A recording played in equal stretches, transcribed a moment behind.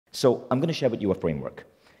So I'm going to share with you a framework.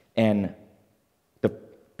 And the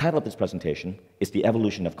title of this presentation is The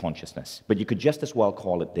Evolution of Consciousness. But you could just as well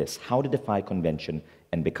call it this: How to Defy Convention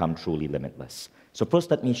and Become Truly Limitless. So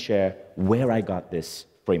first, let me share where I got this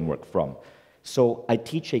framework from. So I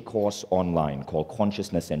teach a course online called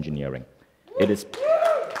Consciousness Engineering. It is...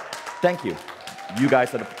 Thank you. You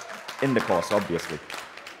guys are in the course, obviously.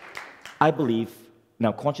 I believe...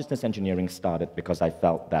 Now, consciousness engineering started because I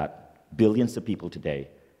felt that billions of people today,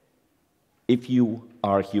 if you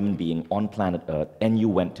are a human being on planet Earth and you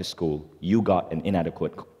went to school, you got an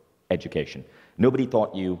inadequate education. Nobody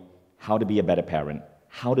taught you how to be a better parent,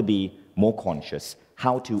 how to be more conscious,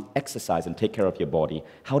 how to exercise and take care of your body,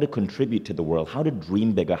 how to contribute to the world, how to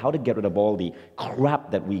dream bigger, how to get rid of all the crap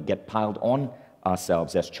that we get piled on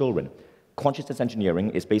ourselves as children. Consciousness engineering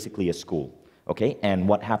is basically a school, okay? And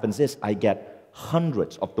what happens is I get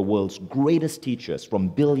hundreds of the world's greatest teachers, from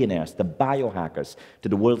billionaires to biohackers to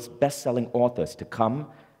the world's best-selling authors, to come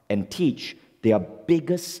and teach their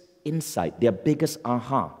biggest insight, their biggest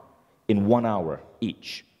aha in 1 hour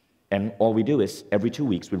each. And all we do is, every 2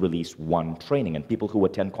 weeks, we release one training. And people who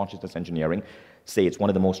attend consciousness engineering say it's one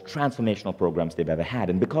of the most transformational programs they've ever had.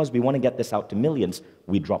 And because we want to get this out to millions,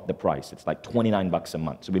 we dropped the price. It's like $29 a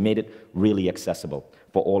month. So we made it really accessible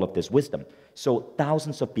for all of this wisdom. So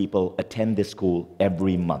thousands of people attend this school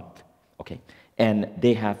every month, okay? And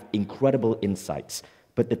they have incredible insights.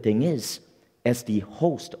 But the thing is, as the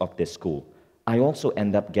host of this school, I also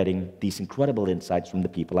end up getting these incredible insights from the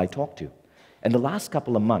people I talk to. And the last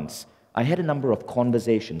couple of months, I had a number of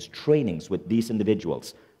conversations, trainings with these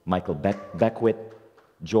individuals: Michael Beckwith,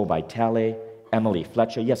 Joe Vitale, Emily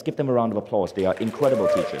Fletcher. Yes, give them a round of applause. They are incredible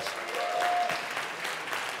teachers.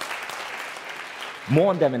 More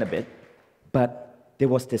on them in a bit, but there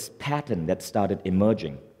was this pattern that started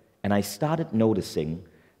emerging, and I started noticing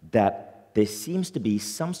that there seems to be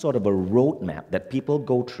some sort of a roadmap that people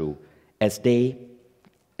go through as they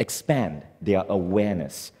expand their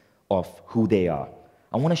awareness of who they are.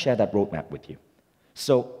 I want to share that roadmap with you.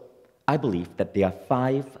 So I believe that there are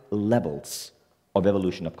 5 levels of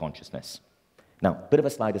evolution of consciousness. Now, a bit of a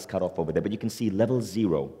slide is cut off over there, but you can see level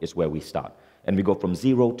 0 is where we start. And we go from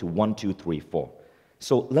 0 to 1, 2, 3, 4.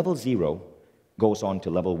 So level 0 goes on to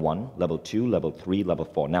level 1, level 2, level 3, level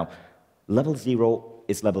 4. Now, level 0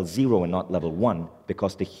 is level 0 and not level 1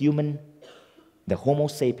 because the Homo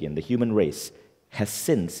sapien, the human race, has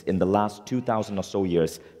since, in the last 2,000 or so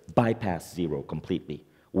years, bypassed 0 completely.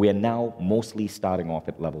 We are now mostly starting off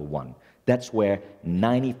at level 1. That's where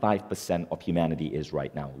 95% of humanity is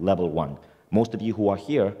right now, level 1. Most of you who are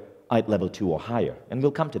here are at level 2 or higher, and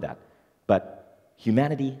we'll come to that. But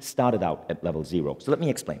humanity started out at level 0. So let me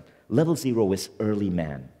explain. Level 0 is early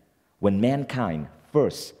man, when mankind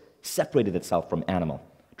first separated itself from animal.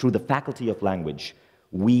 Through the faculty of language,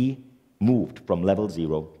 we moved from level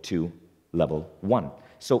 0 to level 1.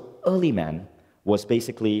 So early man was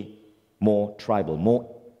basically more tribal, more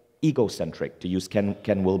egocentric, to use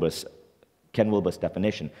Ken Wilber's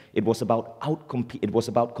definition. It was about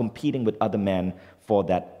competing with other men for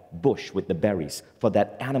that bush with the berries, for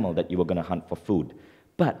that animal that you were going to hunt for food.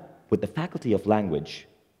 But with the faculty of language,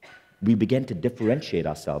 we began to differentiate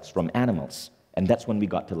ourselves from animals, and that's when we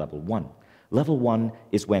got to level 1. Level 1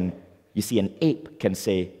 is when you see an ape can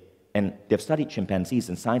say, and they've studied chimpanzees,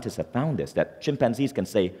 and scientists have found this, that chimpanzees can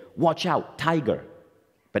say, "Watch out, tiger."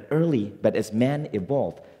 But as man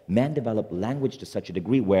evolved, man developed language to such a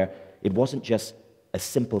degree where it wasn't just a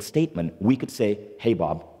simple statement. We could say, "Hey,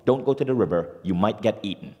 Bob, don't go to the river, you might get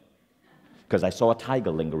eaten," because I saw a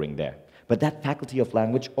tiger lingering there. But that faculty of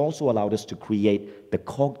language also allowed us to create the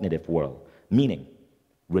cognitive world, meaning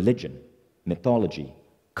religion, mythology,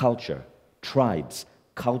 culture, tribes,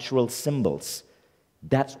 cultural symbols.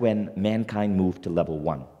 That's when mankind moved to level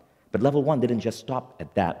 1. But level 1 didn't just stop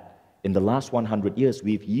at that. In the last 100 years,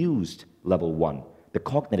 we've used level 1, the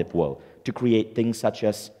cognitive world, to create things such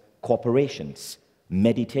as corporations,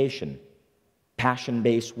 meditation,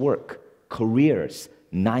 passion-based work, careers,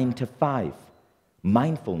 9 to 5,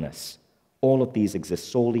 mindfulness. All of these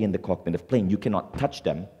exist solely in the cognitive plane. You cannot touch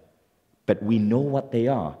them, but we know what they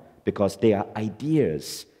are because they are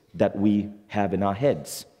ideas that we have in our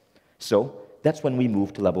heads. So that's when we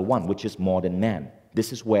move to level 1, which is modern man.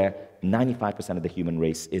 This is where 95% of the human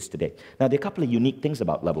race is today. Now, there are a couple of unique things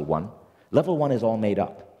about level 1. Level 1 is all made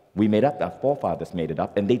up. We made up, our forefathers made it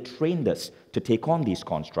up, and they trained us to take on these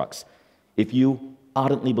constructs. If you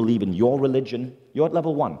ardently believe in your religion, you're at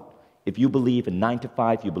level 1. If you believe in 9 to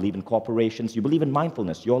 5, you believe in corporations, you believe in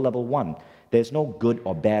mindfulness, you're level 1. There's no good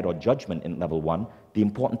or bad or judgment in level 1. The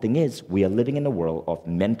important thing is we are living in a world of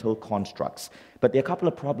mental constructs. But there are a couple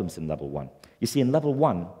of problems in level 1. You see, in level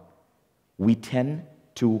 1, we tend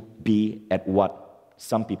to be at what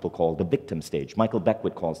some people call the victim stage. Michael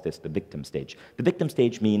Beckwith calls this the victim stage. The victim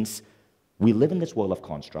stage means we live in this world of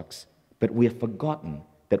constructs, but we have forgotten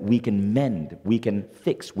that we can mend, we can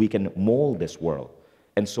fix, we can mold this world.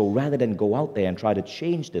 And so rather than go out there and try to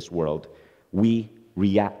change this world, we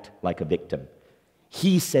react like a victim.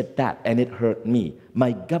 He said that, and it hurt me.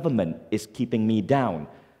 My government is keeping me down.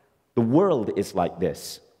 The world is like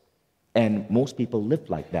this. And most people live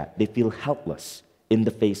like that. They feel helpless in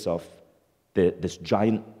the face of this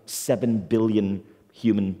giant 7 billion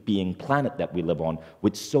human being planet that we live on,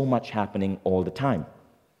 with so much happening all the time.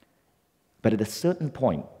 But at a certain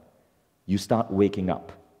point, you start waking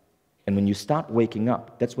up. And when you start waking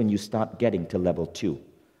up, that's when you start getting to level 2.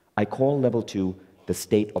 I call level 2 the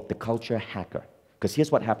state of the culture hacker. Because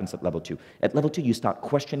here's what happens at level 2. At level 2, you start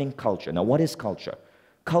questioning culture. Now, what is culture?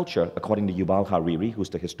 Culture, according to Yuval Harari, who's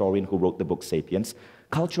the historian who wrote the book Sapiens,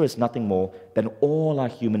 culture is nothing more than all our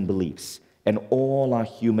human beliefs and all our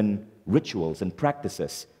human rituals and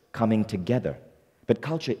practices coming together. But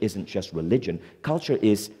culture isn't just religion. Culture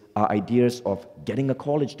is our ideas of getting a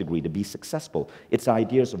college degree to be successful. It's our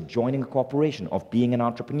ideas of joining a corporation, of being an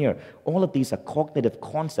entrepreneur. All of these are cognitive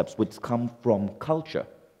concepts which come from culture.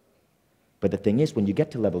 But the thing is, when you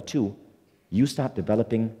get to level 2, you start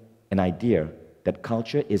developing an idea that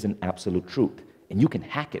culture is an absolute truth. And you can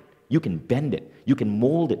hack it. You can bend it. You can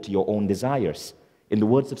mold it to your own desires. In the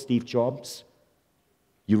words of Steve Jobs,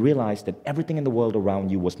 you realize that everything in the world around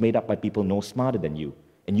you was made up by people no smarter than you.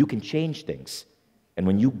 And you can change things. And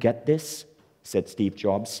when you get this, said Steve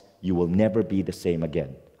Jobs, you will never be the same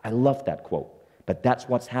again. I love that quote. But that's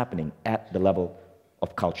what's happening at the level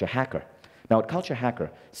of culture hacker. Now, at culture hacker,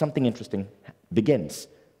 something interesting begins.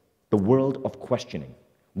 The world of questioning.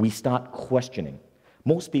 We start questioning.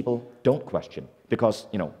 Most people don't question because,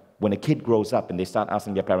 when a kid grows up and they start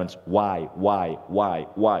asking their parents, why,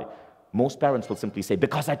 most parents will simply say,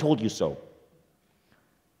 because I told you so.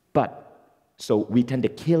 So we tend to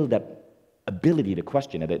kill that ability to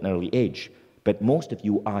question at an early age. But most of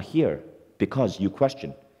you are here because you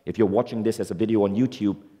question. If you're watching this as a video on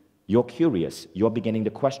YouTube, you're curious, you're beginning to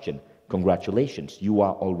question. Congratulations, you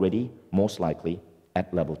are already most likely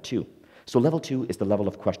at level 2. So level 2 is the level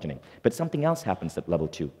of questioning. But something else happens at level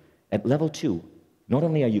 2. At level 2, not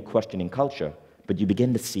only are you questioning culture, but you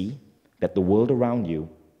begin to see that the world around you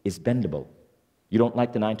is bendable. You don't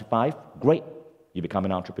like the 9 to 5? Great. You become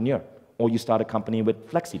an entrepreneur. Or you start a company with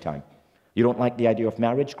flexi time. You don't like the idea of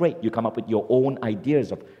marriage? Great. You come up with your own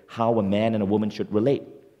ideas of how a man and a woman should relate.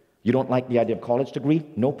 You don't like the idea of college degree?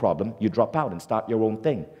 No problem. You drop out and start your own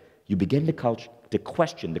thing. You begin to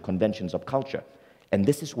question the conventions of culture. And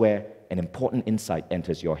this is where an important insight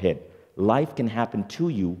enters your head. Life can happen to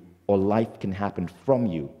you, or life can happen from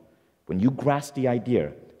you. When you grasp the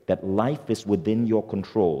idea that life is within your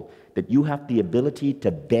control, that you have the ability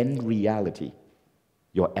to bend reality,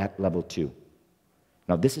 you're at level 2.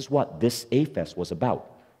 Now, this is what this A-Fest was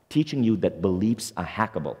about, teaching you that beliefs are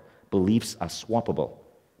hackable, beliefs are swappable.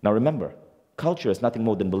 Now, remember, culture is nothing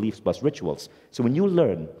more than beliefs plus rituals. So when you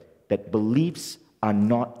learn that beliefs are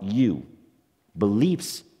not you,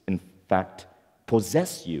 beliefs, in fact,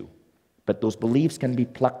 possess you, but those beliefs can be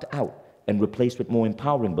plucked out and replaced with more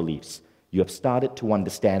empowering beliefs. You have started to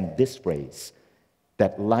understand this phrase,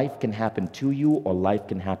 that life can happen to you or life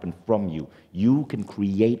can happen from you. You can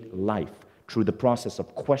create life through the process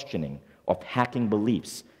of questioning, of hacking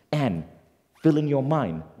beliefs, and filling your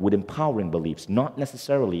mind with empowering beliefs, not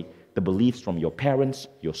necessarily the beliefs from your parents,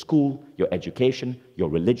 your school, your education, your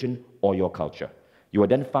religion, or your culture. You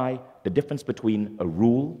identify the difference between a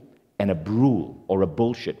rule and a brule, or a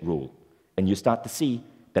bullshit rule. And you start to see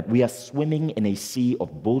that we are swimming in a sea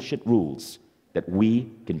of bullshit rules that we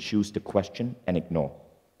can choose to question and ignore.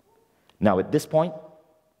 Now, at this point,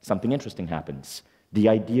 something interesting happens. The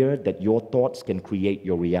idea that your thoughts can create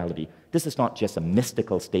your reality. This is not just a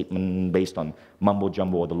mystical statement based on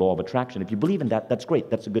mumbo-jumbo or the law of attraction. If you believe in that, that's great.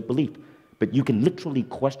 That's a good belief. But you can literally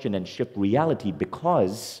question and shift reality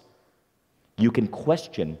because you can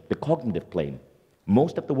question the cognitive plane.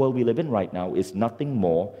 Most of the world we live in right now is nothing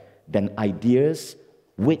more than ideas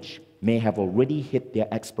which may have already hit their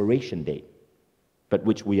expiration date, but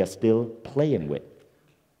which we are still playing with.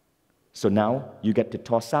 So now you get to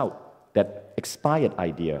toss out that expired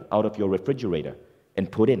idea out of your refrigerator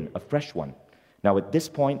and put in a fresh one. Now at this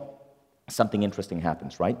point, something interesting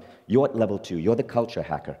happens, right? You're at level 2, you're the culture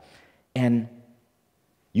hacker, and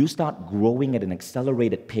you start growing at an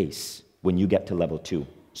accelerated pace when you get to level 2.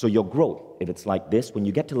 So your growth, if it's like this, when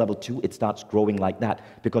you get to level 2, it starts growing like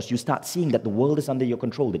that because you start seeing that the world is under your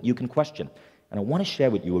control, that you can question. And I want to share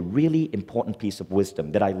with you a really important piece of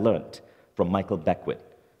wisdom that I learned from Michael Beckwith.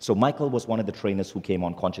 So Michael was one of the trainers who came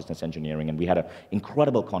on consciousness engineering, and we had an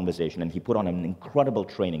incredible conversation, and he put on an incredible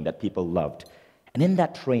training that people loved. And in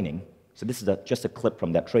that training, so this is just a clip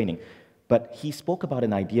from that training, but he spoke about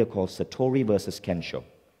an idea called Satori versus Kensho.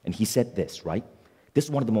 And he said this, right? This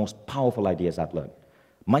is one of the most powerful ideas I've learned.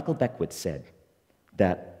 Michael Beckwith said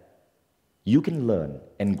that you can learn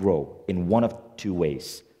and grow in one of two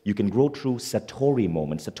ways. You can grow through Satori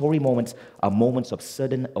moments. Satori moments are moments of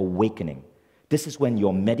sudden awakening. This is when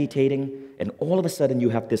you're meditating and all of a sudden you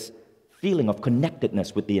have this feeling of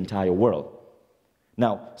connectedness with the entire world.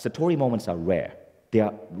 Now, Satori moments are rare. They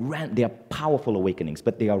are powerful awakenings,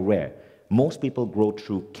 but they are rare. Most people grow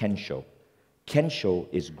through Kensho. Kensho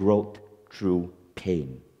is growth through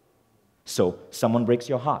pain. So someone breaks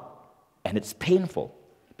your heart, and it's painful,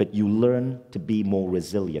 but you learn to be more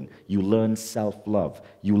resilient. You learn self-love.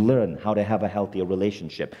 You learn how to have a healthier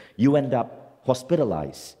relationship. You end up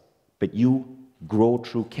hospitalized, but you grow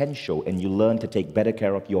through Kensho, and you learn to take better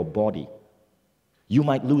care of your body. You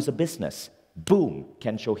might lose a business. Boom,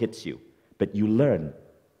 Kensho hits you. But you learn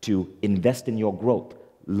to invest in your growth,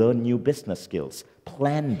 learn new business skills,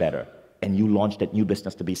 plan better, and you launch that new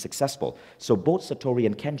business to be successful. So both Satori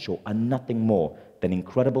and Kensho are nothing more than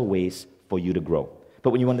incredible ways for you to grow. But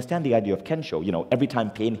when you understand the idea of Kensho, you know, every time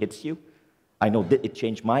pain hits you, I know that it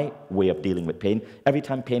changed my way of dealing with pain. Every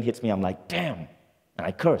time pain hits me, I'm like, damn, and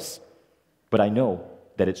I curse. But I know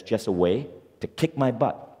that it's just a way to kick my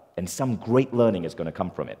butt, and some great learning is going to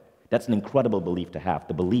come from it. That's an incredible belief to have,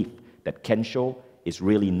 the belief that Kensho is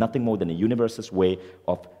really nothing more than the universe's way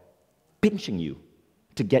of pinching you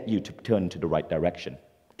to get you to turn into the right direction.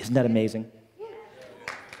 Isn't that amazing?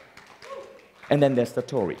 And then there's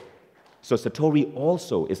Satori. So Satori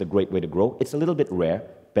also is a great way to grow. It's a little bit rare,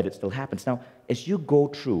 but it still happens. Now, as you go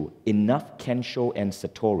through enough Kensho and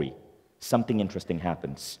Satori, something interesting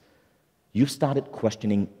happens. You've started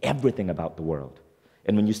questioning everything about the world.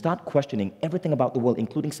 And when you start questioning everything about the world,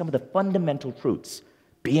 including some of the fundamental truths,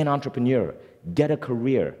 be an entrepreneur, get a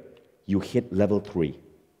career, you hit level 3.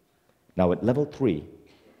 Now at level 3,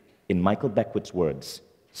 in Michael Beckwith's words,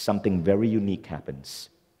 something very unique happens.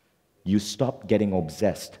 You stop getting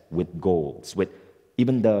obsessed with goals, with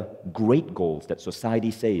even the great goals that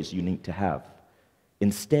society says you need to have.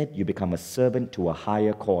 Instead, you become a servant to a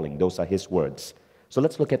higher calling. Those are his words. So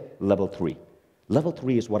let's look at level 3. Level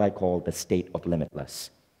 3 is what I call the state of limitless.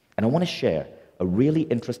 And I want to share a really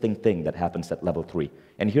interesting thing that happens at level 3.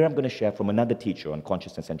 And here I'm going to share from another teacher on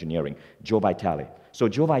consciousness engineering, Joe Vitale. So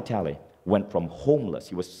Joe Vitale went from homeless,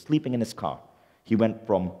 he was sleeping in his car. He went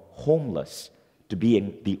from homeless to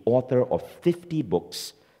being the author of 50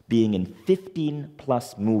 books, being in 15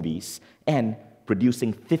 plus movies, and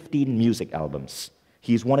producing 15 music albums.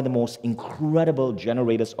 He's one of the most incredible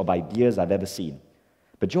generators of ideas I've ever seen.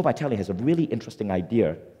 But Joe Vitale has a really interesting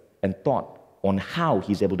idea and thought on how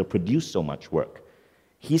he's able to produce so much work.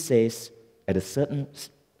 He says at a certain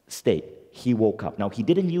state, he woke up. Now, he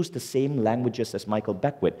didn't use the same languages as Michael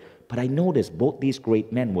Beckwith, but I noticed both these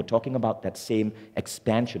great men were talking about that same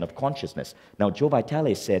expansion of consciousness. Now, Joe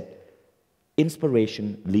Vitale said,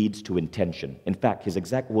 inspiration leads to intention. In fact, his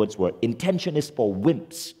exact words were, intention is for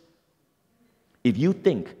wimps. If you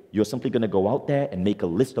think you're simply going to go out there and make a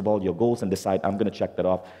list of all your goals and decide, I'm going to check that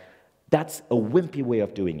off, that's a wimpy way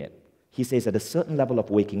of doing it. He says at a certain level of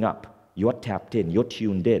waking up, you're tapped in, you're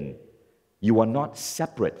tuned in. You are not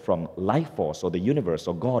separate from life force or the universe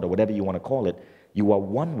or God or whatever you want to call it. You are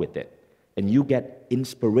one with it. And you get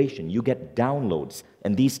inspiration, you get downloads.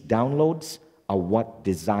 And these downloads are what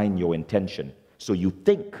design your intention. So you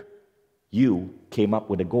think you came up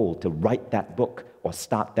with a goal to write that book or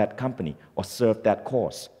start that company or serve that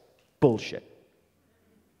cause. Bullshit.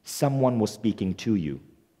 Someone was speaking to you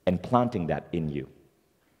and planting that in you.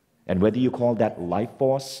 And whether you call that life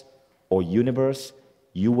force or universe,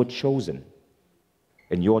 you were chosen.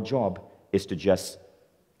 And your job is to just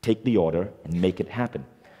take the order and make it happen.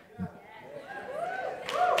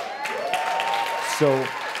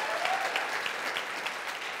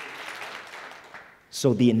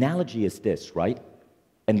 So the analogy is this, right?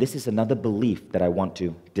 And this is another belief that I want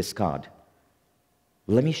to discard.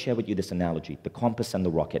 Let me share with you this analogy, the compass and the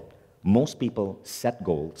rocket. Most people set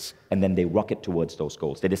goals, and then they rocket towards those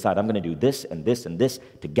goals. They decide, I'm going to do this and this and this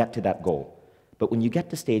to get to that goal. But when you get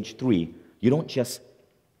to stage 3, you don't just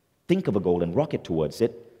think of a goal and rocket towards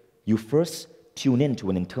it. You first tune into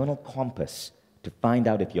an internal compass to find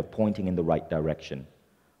out if you're pointing in the right direction.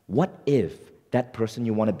 What if that person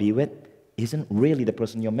you want to be with isn't really the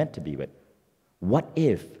person you're meant to be with? What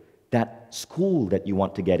if that school that you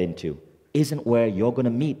want to get into isn't where you're going to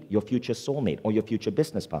meet your future soulmate or your future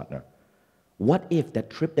business partner? What if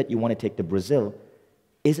that trip that you want to take to Brazil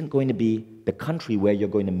isn't going to be the country where you're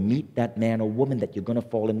going to meet that man or woman that you're going to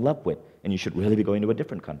fall in love with, and you should really be going to a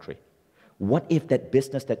different country? What if that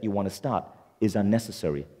business that you want to start is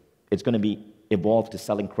unnecessary? It's going to be evolved to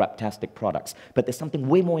selling craptastic products. But there's something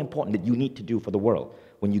way more important that you need to do for the world.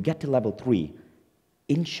 When you get to level 3,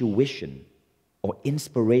 intuition or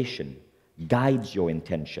inspiration guides your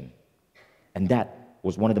intention. And that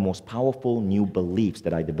was one of the most powerful new beliefs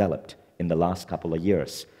that I developed in the last couple of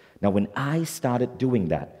years. Now, when I started doing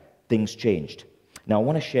that, things changed. Now, I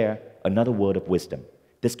want to share another word of wisdom.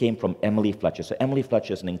 This came from Emily Fletcher. So Emily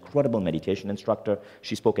Fletcher is an incredible meditation instructor.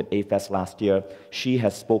 She spoke at A-Fest last year. She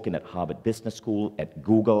has spoken at Harvard Business School, at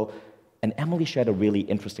Google. And Emily shared a really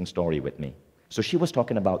interesting story with me. So she was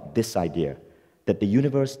talking about this idea that the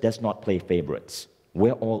universe does not play favorites.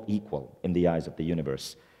 We're all equal in the eyes of the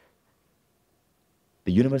universe.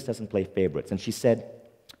 The universe doesn't play favorites. And she said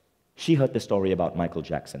she heard the story about Michael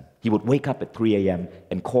Jackson. He would wake up at 3 a.m.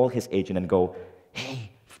 and call his agent and go, "Hey,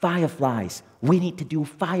 fireflies, we need to do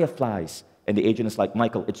fireflies." And the agent is like,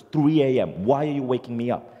 "Michael, it's 3 a.m. Why are you waking me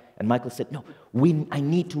up?" And Michael said, "No, I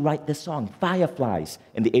need to write this song, Fireflies."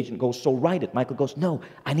 And the agent goes, "So write it." Michael goes, "No,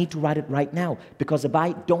 I need to write it right now, because if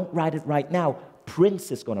I don't write it right now,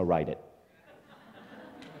 Prince is going to write it."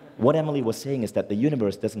 What Emily was saying is that the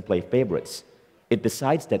universe doesn't play favorites. It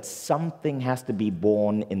decides that something has to be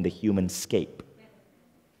born in the human scape.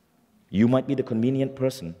 You might be the convenient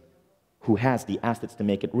person who has the assets to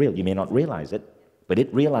make it real. You may not realize it, but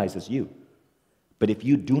it realizes you. But if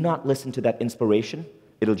you do not listen to that inspiration,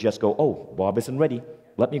 it'll just go, "Oh, Bob isn't ready.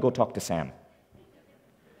 Let me go talk to Sam."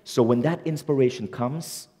 So when that inspiration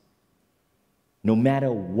comes, no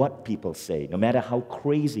matter what people say, no matter how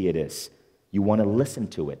crazy it is, you want to listen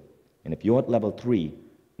to it. And if you're at level 3,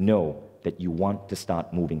 know that you want to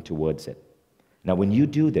start moving towards it. Now, when you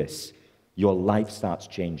do this, your life starts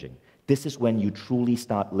changing. This is when you truly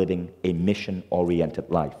start living a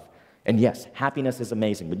mission-oriented life. And yes, happiness is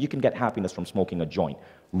amazing, but you can get happiness from smoking a joint.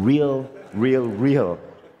 The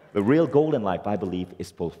real goal in life, I believe,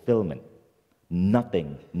 is fulfillment.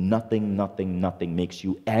 Nothing makes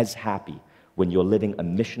you as happy when you're living a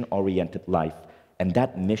mission-oriented life, and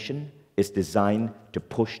that mission is designed to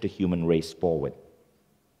push the human race forward.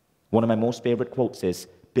 One of my most favorite quotes is,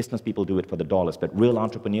 "Business people do it for the dollars, but real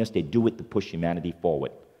entrepreneurs, they do it to push humanity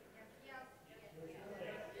forward."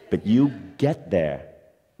 But you get there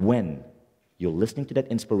when you're listening to that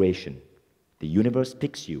inspiration, the universe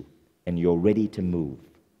picks you, and you're ready to move.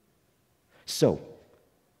 So,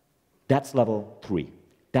 that's level 3.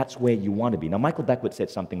 That's where you want to be. Now, Michael Beckwith said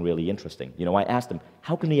something really interesting. You know, I asked him,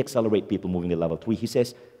 how can we accelerate people moving to level 3? He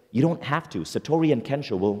says, you don't have to. Satori and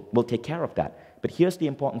Kensho will take care of that. But here's the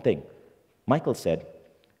important thing. Michael said,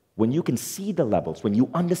 when you can see the levels, when you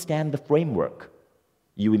understand the framework,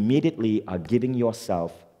 you immediately are giving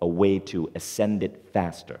yourself a way to ascend it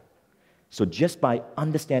faster. So just by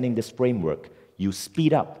understanding this framework, you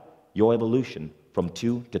speed up your evolution from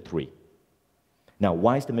 2 to 3. Now,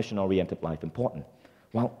 why is the mission-oriented life important?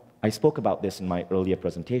 Well, I spoke about this in my earlier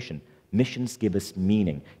presentation. Missions give us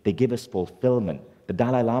meaning. They give us fulfillment. The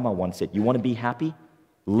Dalai Lama once said, you want to be happy?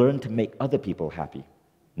 Learn to make other people happy.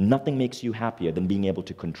 Nothing makes you happier than being able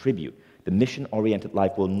to contribute. The mission-oriented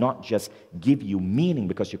life will not just give you meaning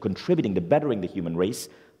because you're contributing to bettering the human race,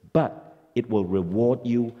 but it will reward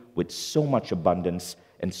you with so much abundance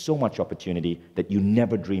and so much opportunity that you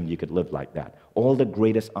never dreamed you could live like that. All the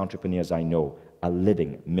greatest entrepreneurs I know are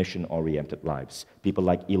living mission-oriented lives. People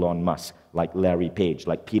like Elon Musk, like Larry Page,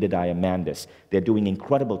 like Peter Diamandis. They're doing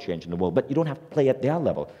incredible change in the world, but you don't have to play at their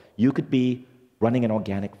level. You could be running an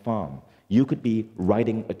organic farm. You could be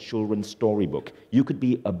writing a children's storybook. You could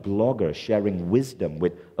be a blogger sharing wisdom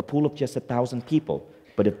with a pool of just 1,000 people.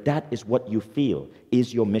 But if that is what you feel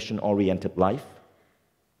is your mission-oriented life,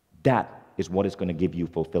 that is what is going to give you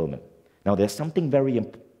fulfillment. Now, there's something very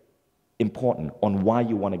important on why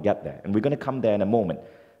you want to get there, and we're going to come there in a moment.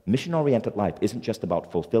 Mission-oriented life isn't just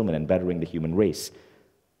about fulfillment and bettering the human race.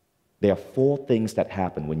 There are 4 things that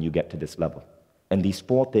happen when you get to this level, and these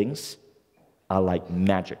 4 things are like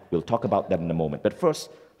magic. We'll talk about that in a moment. But first,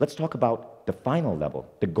 let's talk about the final level,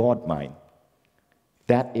 the God mind.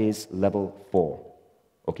 That is level 4.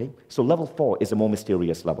 Okay? So level 4 is a more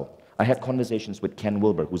mysterious level. I had conversations with Ken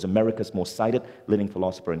Wilber, who's America's most cited living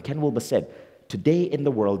philosopher, and Ken Wilber said, today in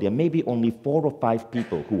the world, there may be only 4 or 5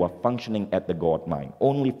 people who are functioning at the God mind.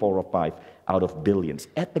 Only 4 or 5 out of billions.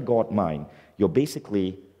 At the God mind, you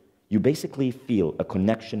basically feel a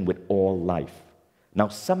connection with all life. Now,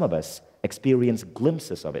 some of us experience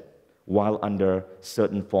glimpses of it while under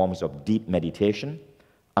certain forms of deep meditation,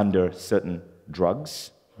 under certain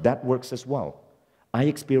drugs, That works as well. I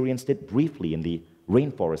experienced it briefly in the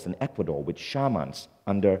rainforest in Ecuador with shamans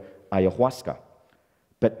under ayahuasca.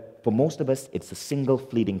 But for most of us, it's a single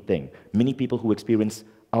fleeting thing. Many people who experience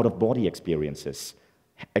out-of-body experiences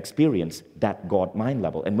experience that God-mind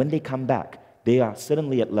level. And when they come back, they are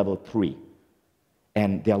suddenly at level 3.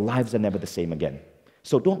 And their lives are never the same again.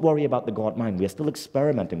 So don't worry about the God-mind. We are still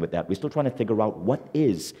experimenting with that. We're still trying to figure out what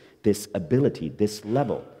is this ability, this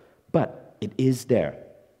level. But it is there.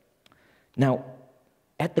 Now,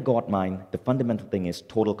 at the God-mind, the fundamental thing is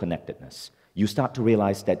total connectedness. You start to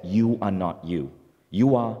realize that you are not you.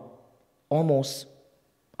 You are almost,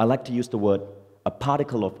 I like to use the word, a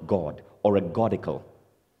particle of God, or a godicle.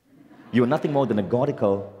 You are nothing more than a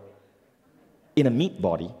godicle in a meat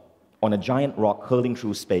body on a giant rock hurling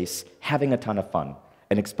through space, having a ton of fun,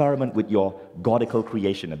 an experiment with your godical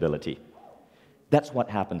creation ability. That's what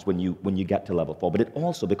happens when you get to level 4. But it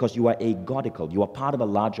also, because you are a godicle, you are part of a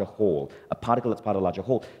larger whole, a particle that's part of a larger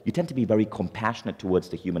whole, you tend to be very compassionate towards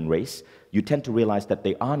the human race. You tend to realize that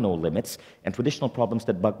there are no limits, and traditional problems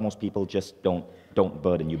that bug most people just don't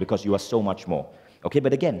burden you because you are so much more. Okay,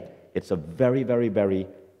 but again, it's a very, very, very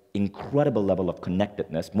incredible level of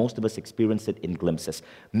connectedness. Most of us experience it in glimpses.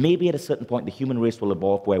 Maybe at a certain point, the human race will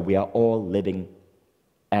evolve where we are all living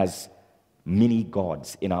as mini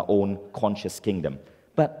gods in our own conscious kingdom.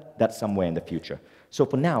 But that's somewhere in the future. So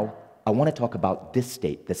for now, I want to talk about this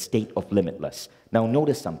state, the state of limitless. Now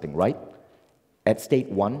notice something, right? At state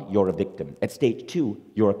 1, you're a victim. At stage 2,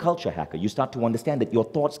 you're a culture hacker. You start to understand that your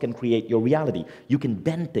thoughts can create your reality. You can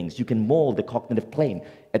bend things. You can mold the cognitive plane.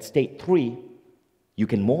 At state 3, you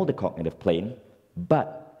can mold the cognitive plane,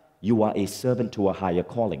 but you are a servant to a higher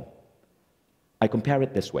calling. I compare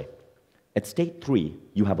it this way. At state 3,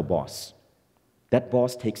 you have a boss. That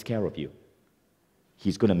boss takes care of you.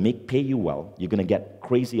 He's going to pay you well. You're going to get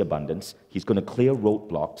crazy abundance. He's going to clear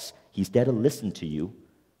roadblocks. He's there to listen to you,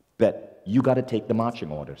 but you got to take the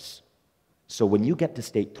marching orders. So when you get to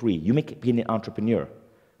state 3, you may be an entrepreneur,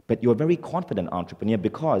 but you're a very confident entrepreneur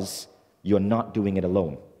because you're not doing it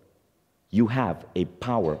alone. You have a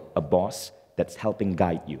power, a boss that's helping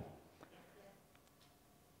guide you.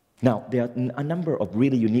 Now, there are a number of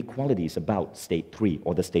really unique qualities about state 3,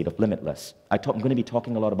 or the state of limitless. I'm going to be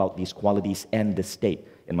talking a lot about these qualities and this state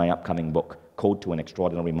in my upcoming book, Code to an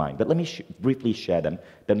Extraordinary Mind. But let me briefly share them,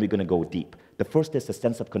 then we're going to go deep. The first is the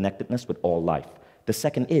sense of connectedness with all life. The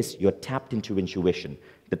second is you're tapped into intuition.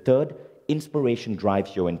 The third, inspiration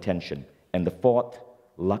drives your intention. And the fourth,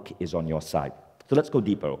 luck is on your side. So let's go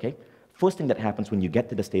deeper, okay? First thing that happens when you get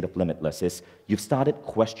to the state of limitless is you've started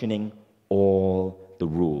questioning all the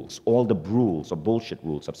rules, all the rules or bullshit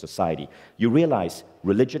rules of society. You realize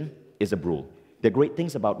religion is a rule. There are great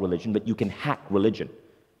things about religion, but you can hack religion.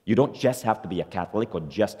 You don't just have to be a Catholic or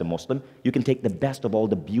just a Muslim. You can take the best of all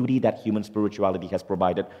the beauty that human spirituality has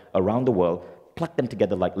provided around the world, pluck them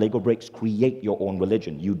together like Lego bricks, create your own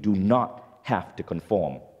religion. You do not have to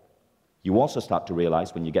conform. You also start to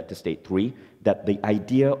realize when you get to state 3 that the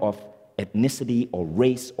idea of ethnicity or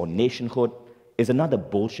race or nationhood is another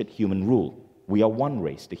bullshit human rule. We are one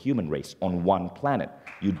race, the human race, on one planet.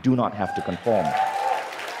 You do not have to conform.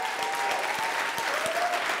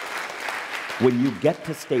 When you get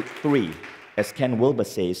to state 3, as Ken Wilber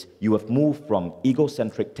says, you have moved from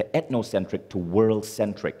egocentric to ethnocentric to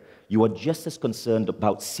world-centric. You are just as concerned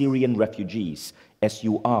about Syrian refugees as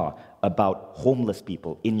you are about homeless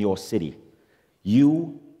people in your city.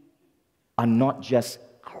 You are not just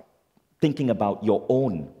thinking about your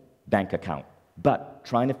own bank account, but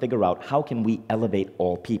trying to figure out how can we elevate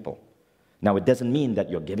all people. Now, it doesn't mean that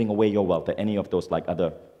you're giving away your wealth or any of those like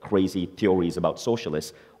other crazy theories about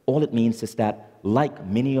socialists. All it means is that, like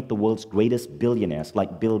many of the world's greatest billionaires,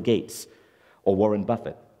 like Bill Gates or Warren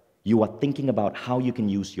Buffett, you are thinking about how you can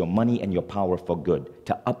use your money and your power for good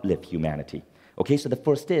to uplift humanity. Okay, so the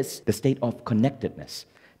first is the state of connectedness.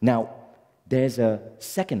 Now, there's a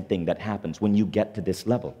second thing that happens when you get to this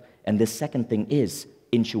level, and this second thing is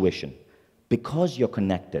intuition. Because you're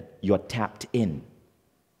connected, you're tapped in.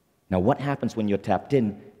 Now, what happens when you're tapped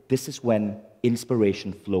in? This is when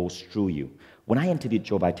inspiration flows through you. When I interviewed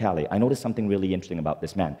Joe Vitale, I noticed something really interesting about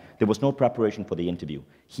this man. There was no preparation for the interview.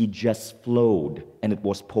 He just flowed, and it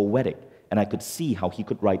was poetic. And I could see how he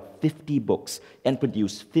could write 50 books and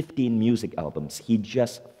produce 15 music albums. He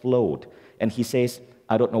just flowed. And he says,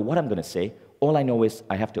 I don't know what I'm going to say. All I know is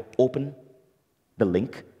I have to open the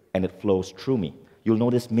link, and it flows through me. You'll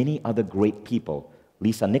notice many other great people,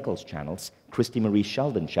 Lisa Nichols channels, Christy Marie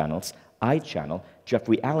Sheldon channels, I channel,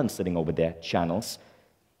 Jeffrey Allen sitting over there channels.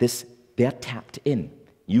 They're tapped in.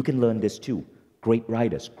 You can learn this too. great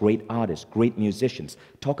writers, great artists, great musicians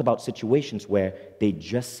talk about situations where they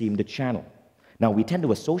just seem to channel. Now, we tend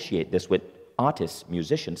to associate this with artists,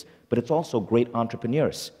 musicians, but it's also great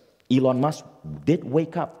entrepreneurs. Elon Musk did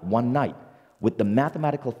wake up one night with the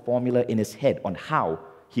mathematical formula in his head on how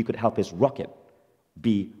he could help his rocket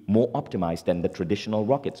be more optimized than the traditional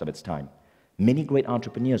rockets of its time. Many great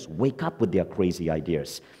entrepreneurs wake up with their crazy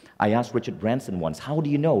ideas. I asked Richard Branson once, how do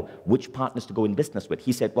you know which partners to go in business with?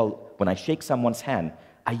 He said, well, when I shake someone's hand,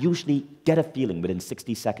 I usually get a feeling within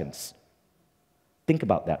 60 seconds. Think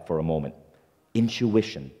about that for a moment.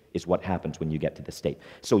 Intuition is what happens when you get to the state.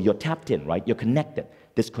 So you're tapped in, right? You're connected.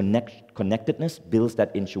 This connectedness builds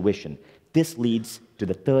that intuition. This leads to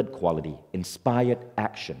the third quality, inspired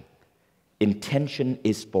action. Intention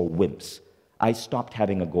is for wimps. I stopped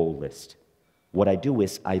having a goal list. What I do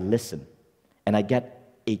is I listen, and I get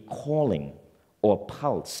a calling or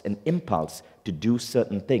pulse, an impulse to do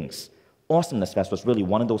certain things. Awesomeness Fest was really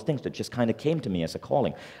one of those things that just kind of came to me as a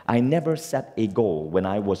calling. I never set a goal when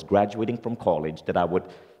I was graduating from college that I would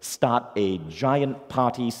start a giant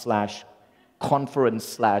party /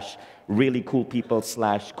 conference / really cool people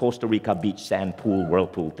 / Costa Rica beach sand pool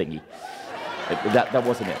whirlpool thingy. That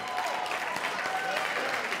wasn't it.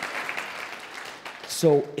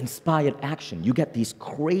 So inspired action, you get these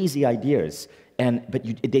crazy ideas, but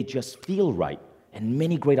they just feel right. And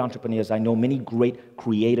many great entrepreneurs I know, many great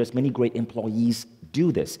creators, many great employees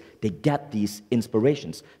do this. They get these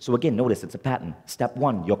inspirations. So again, notice it's a pattern. Step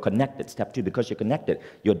 1, you're connected. Step 2, because you're connected,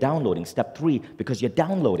 you're downloading. Step 3, because you're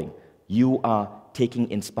downloading, you are taking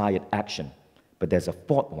inspired action. But there's a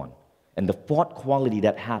fourth one. And the fourth quality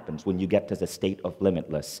that happens when you get to the state of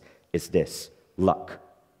limitless is this: luck.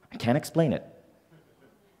 I can't explain it.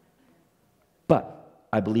 But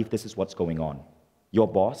I believe this is what's going on. Your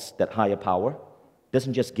boss, that higher power,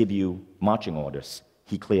 doesn't just give you marching orders.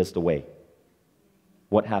 He clears the way.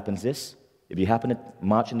 What happens is, if you happen to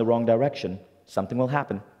march in the wrong direction, something will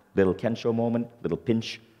happen. Little Kensho moment, little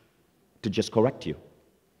pinch to just correct you.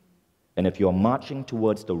 And if you're marching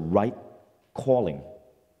towards the right calling,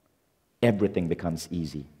 everything becomes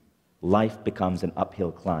easy. Life becomes an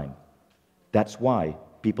uphill climb. That's why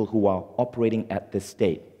people who are operating at this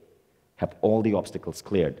state have all the obstacles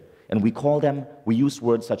cleared. And we use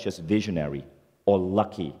words such as visionary or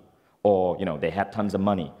lucky, or, they had tons of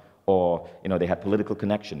money, or, they had political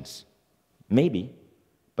connections. Maybe,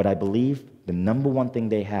 but I believe the number one thing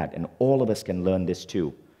they had, and all of us can learn this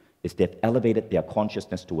too, is they've elevated their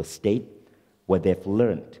consciousness to a state where they've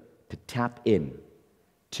learned to tap in,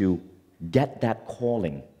 to get that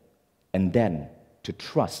calling, and then to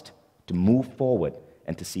trust, to move forward,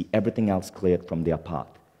 and to see everything else cleared from their path.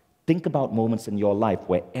 Think about moments in your life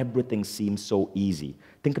where everything seems so easy.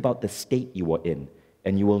 Think about the state you were in,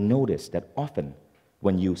 and you will notice that often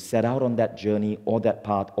when you set out on that journey or that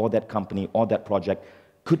path or that company or that project,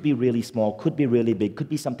 could be really small, could be really big, could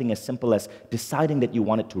be something as simple as deciding that you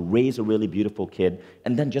wanted to raise a really beautiful kid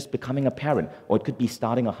and then just becoming a parent, or it could be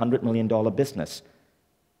starting a $100 million business.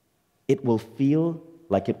 It will feel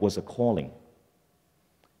like it was a calling.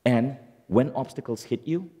 And when obstacles hit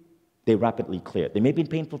you, they rapidly clear. They may have been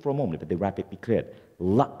painful for a moment, but they rapidly cleared.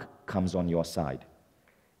 Luck comes on your side.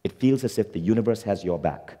 It feels as if the universe has your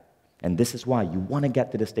back. And this is why you want to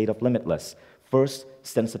get to the state of limitless. First,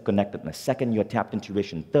 sense of connectedness. Second, your tapped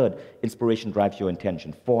intuition. Third, inspiration drives your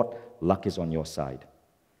intention. Fourth, luck is on your side.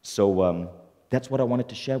 So that's what I wanted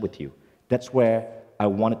to share with you. That's where I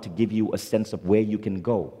wanted to give you a sense of where you can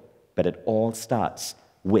go. But it all starts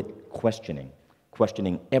with questioning.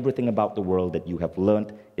 Questioning everything about the world that you have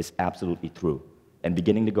learned is absolutely true. And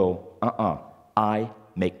beginning to go, I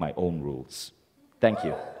make my own rules. Thank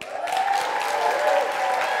you.